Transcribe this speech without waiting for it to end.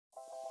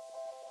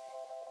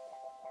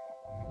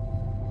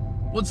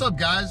What's up,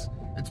 guys?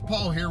 It's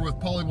Paul here with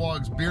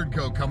Pollywog's Beard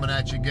Co. coming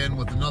at you again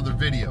with another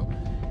video.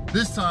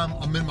 This time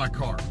I'm in my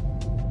car.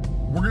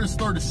 We're going to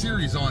start a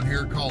series on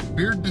here called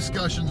Beard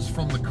Discussions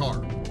from the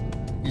Car.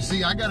 You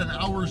see, I got an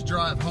hour's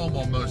drive home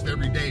almost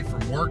every day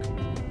from work,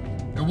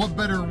 and what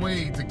better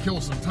way to kill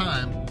some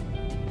time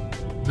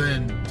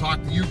than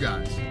talk to you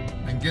guys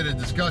and get a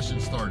discussion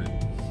started.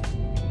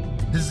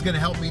 This is going to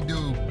help me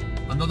do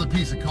another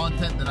piece of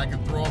content that I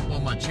can throw up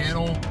on my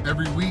channel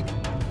every week.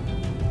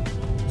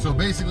 So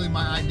basically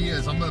my idea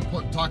is I'm going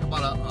to talk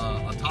about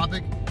a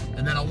topic,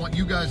 and then I want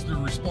you guys to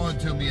respond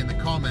to me in the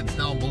comments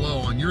down below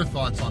on your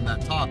thoughts on that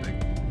topic.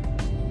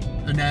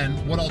 And then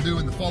what I'll do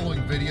in the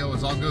following video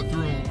is I'll go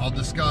through and I'll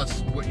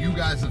discuss what you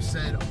guys have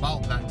said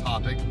about that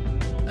topic,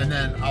 and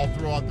then I'll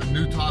throw out the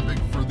new topic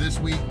for this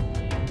week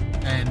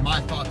and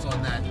my thoughts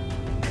on that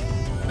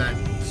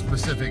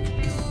specific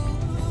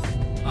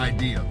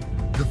idea.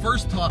 The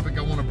first topic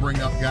I want to bring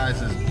up,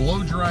 guys, is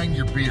blow drying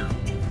your beard.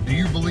 Do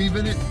you believe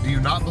in it? Do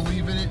you not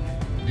believe in it?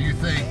 Do you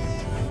think,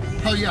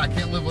 hell yeah, I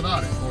can't live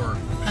without it? Or,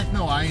 heck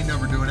no, I ain't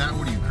never doing that.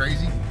 What are you,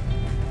 crazy?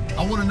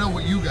 I want to know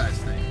what you guys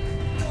think.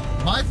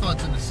 My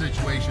thoughts in the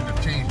situation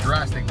have changed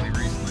drastically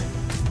recently.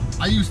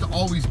 I used to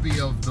always be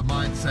of the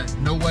mindset,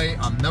 no way,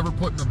 I'm never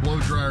putting a blow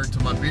dryer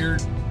to my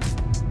beard.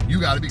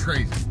 You got to be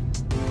crazy.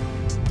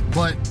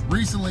 But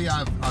recently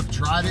I've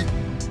tried it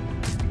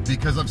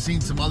because I've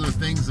seen some other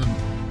things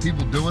and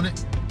people doing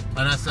it.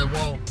 And I said,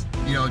 well,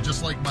 you know,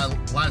 just like my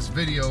last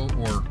video,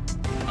 or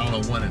I don't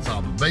know when it's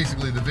out, but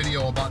basically the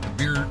video about the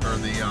beard or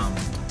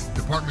the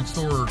department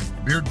store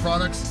beard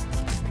products,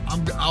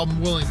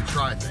 I'm willing to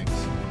try things.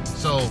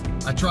 So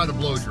I tried a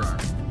blow dryer.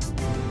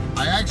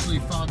 I actually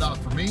found out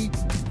for me,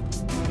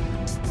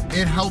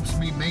 it helps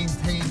me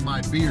maintain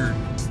my beard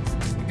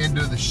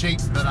into the shape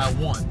that I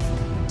want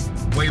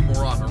way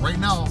more often. Right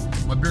now,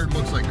 my beard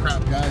looks like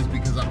crap, guys,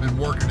 because I've been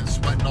working and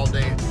sweating all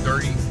day. It's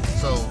dirty.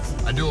 So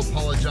I do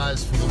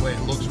apologize for the way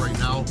it looks right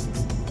now,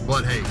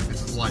 but hey,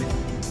 this is life.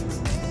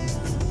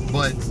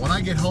 But when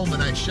I get home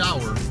and I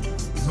shower,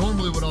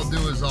 normally what I'll do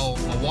is I'll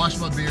wash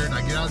my beard,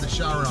 I get out of the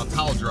shower and I'll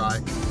towel dry,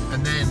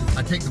 and then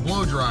I take the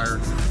blow dryer,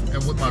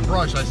 and with my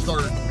brush I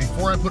start,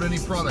 before I put any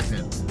product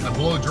in, I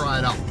blow dry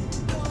it out.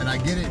 And I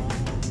get it,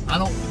 I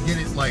don't get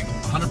it like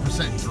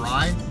 100%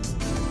 dry,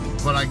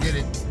 but I get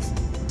it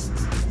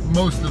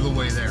most of the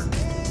way there.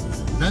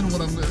 Then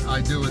what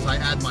I do is I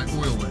add my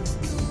oil in,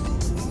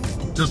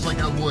 just like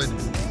I would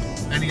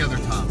any other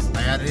time.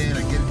 I add it in,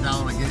 I get it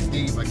down, I get it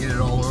deep, I get it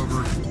all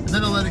over, and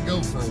then I let it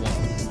go for a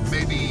while.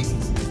 Maybe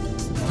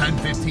 10,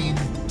 15,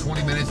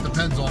 20 minutes,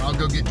 depends on, I'll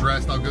go get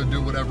dressed, I'll go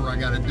do whatever I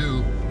gotta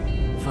do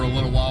for a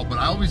little while, but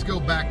I always go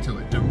back to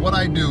it. And what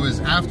I do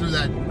is after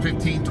that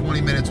 15,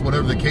 20 minutes,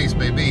 whatever the case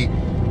may be,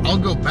 I'll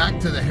go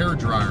back to the hair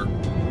dryer.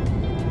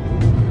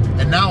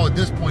 And now at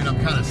this point, I'm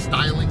kind of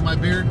styling my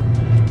beard.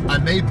 I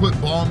may put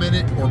balm in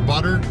it or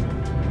butter,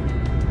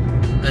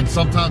 and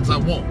sometimes I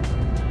won't.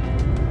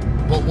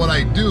 But what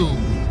I do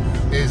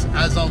is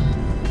as I'm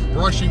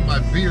brushing my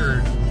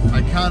beard,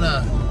 I kind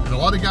of, and a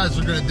lot of guys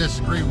are going to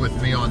disagree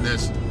with me on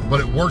this, but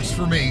it works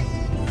for me.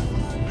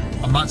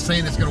 I'm not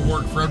saying it's going to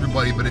work for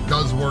everybody, but it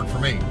does work for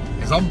me.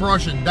 As I'm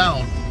brushing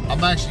down,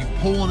 I'm actually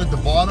pulling at the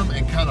bottom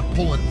and kind of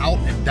pulling out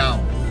and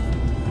down,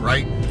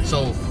 right?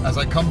 So as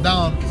I come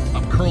down,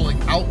 I'm curling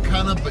out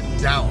kind of, but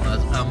down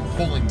as I'm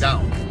pulling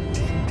down.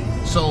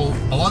 So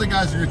a lot of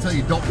guys are going to tell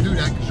you don't do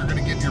that because you're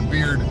going to get your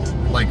beard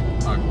like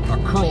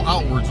a curl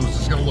outwards, which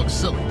is going to look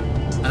silly.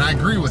 And I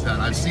agree with that.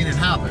 I've seen it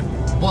happen.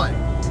 But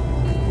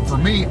for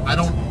me, I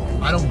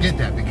don't get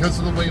that because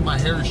of the way my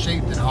hair is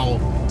shaped and how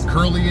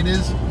curly it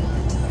is.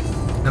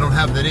 I don't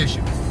have that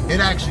issue. It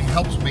actually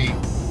helps me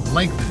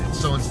lengthen it.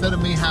 So instead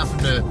of me having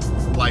to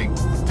like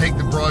take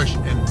the brush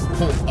and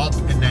pull up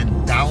and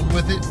then down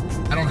with it,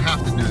 I don't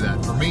have to do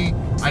that. For me,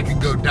 I can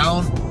go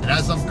down, and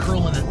as I'm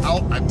curling it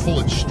out, I pull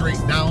it straight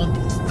down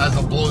as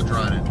I'm blow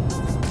drying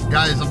it.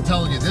 Guys, I'm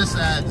telling you, this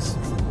adds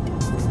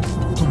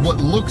to what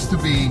looks to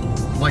be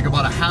like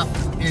about a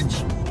 ½ inch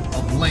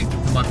of length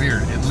to my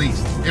beard, at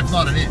least, if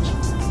not an inch.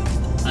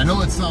 I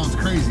know it sounds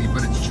crazy,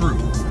 but it's true.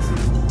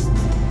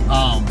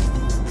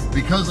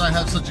 Because I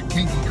have such a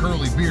kinky,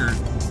 curly beard,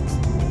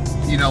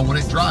 you know, when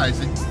it dries,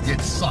 it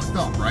gets sucked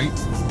up, right?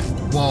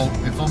 Well,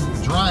 if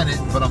I'm drying it,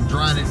 but I'm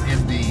drying it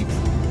in the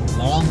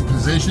long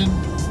position,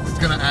 it's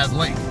gonna add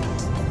length.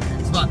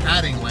 It's not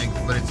adding length,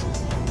 but it's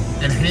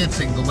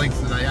enhancing the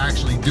length that I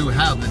actually do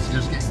have that's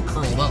just getting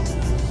curled up.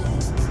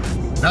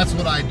 That's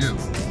what I do.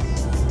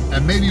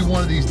 And maybe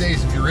one of these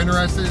days, if you're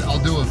interested,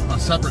 I'll do a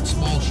separate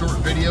small short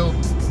video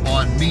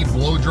on me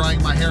blow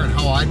drying my hair and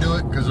how I do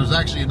it, because there's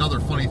actually another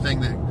funny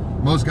thing that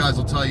most guys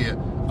will tell you,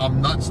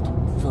 I'm nuts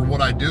for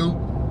what I do,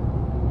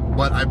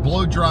 but I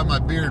blow dry my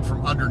beard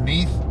from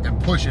underneath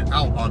and push it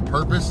out on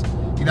purpose.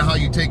 You know how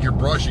you take your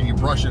brush and you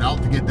brush it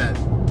out to get that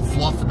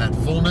fluff and that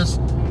fullness?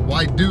 Well,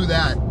 I do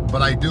that,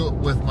 but I do it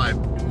with my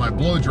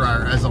blow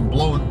dryer as I'm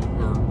blowing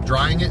or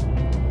drying it.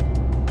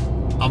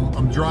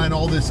 I'm drying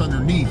all this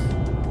underneath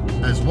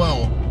as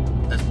well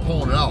as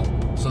pulling it out.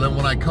 So then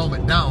when I comb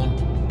it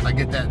down, I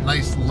get that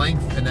nice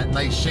length and that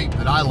nice shape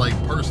that I like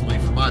personally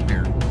for my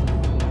beard.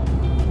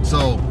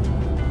 So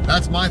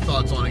that's my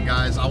thoughts on it,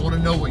 guys. I want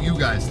to know what you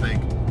guys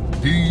think.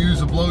 Do you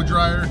use a blow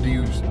dryer?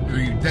 Are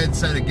you dead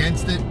set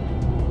against it,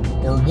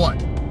 or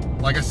what?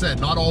 Like I said,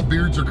 not all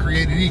beards are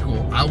created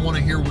equal. I want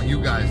to hear what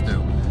you guys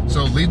do.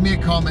 So leave me a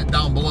comment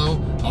down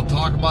below. I'll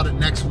talk about it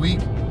next week,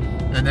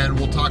 and then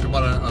we'll talk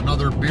about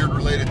another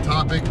beard-related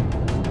topic.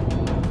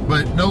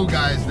 But know,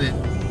 guys, that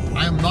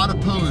I am not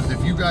opposed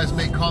if you guys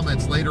make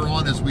comments later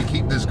on as we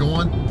keep this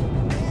going,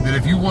 that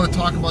if you want to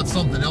talk about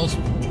something else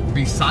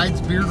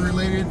besides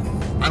beard-related,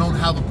 I don't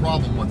have a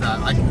problem with that.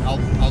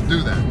 I'll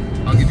do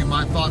that. I'll give you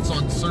my thoughts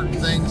on certain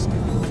things.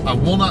 I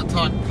will not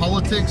talk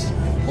politics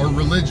or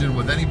religion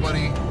with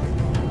anybody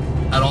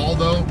at all,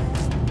 though.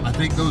 I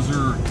think those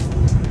are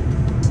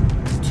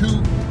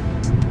two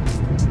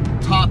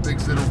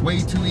topics that are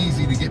way too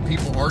easy to get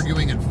people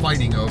arguing and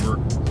fighting over.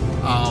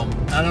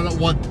 And I don't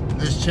want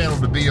this channel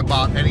to be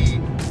about any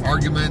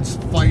arguments,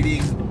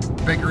 fighting,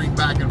 bickering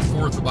back and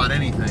forth about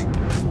anything.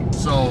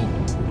 So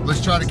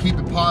let's try to keep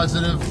it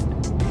positive.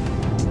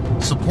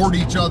 Support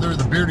each other.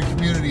 The bearded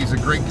community is a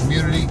great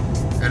community,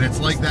 and it's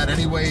like that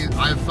anyway.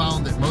 I've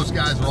found that most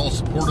guys are all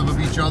supportive of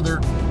each other.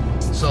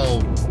 So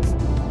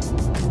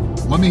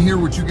let me hear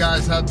what you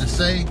guys have to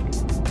say,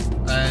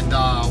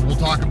 and we'll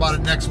talk about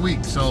it next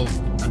week. So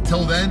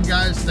until then,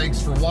 guys,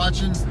 thanks for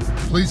watching.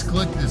 Please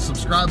click the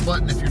subscribe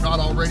button if you're not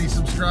already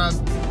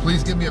subscribed.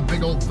 Please give me a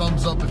big old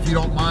thumbs up if you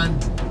don't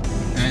mind,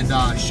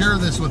 and share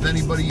this with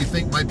anybody you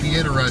think might be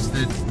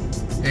interested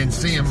in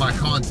seeing my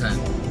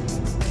content.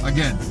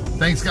 Again,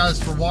 thanks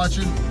guys for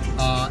watching,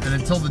 and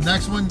until the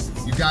next one,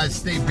 you guys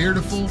stay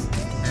beardiful,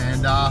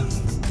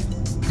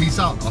 and peace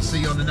out. I'll see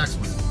you on the next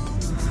one.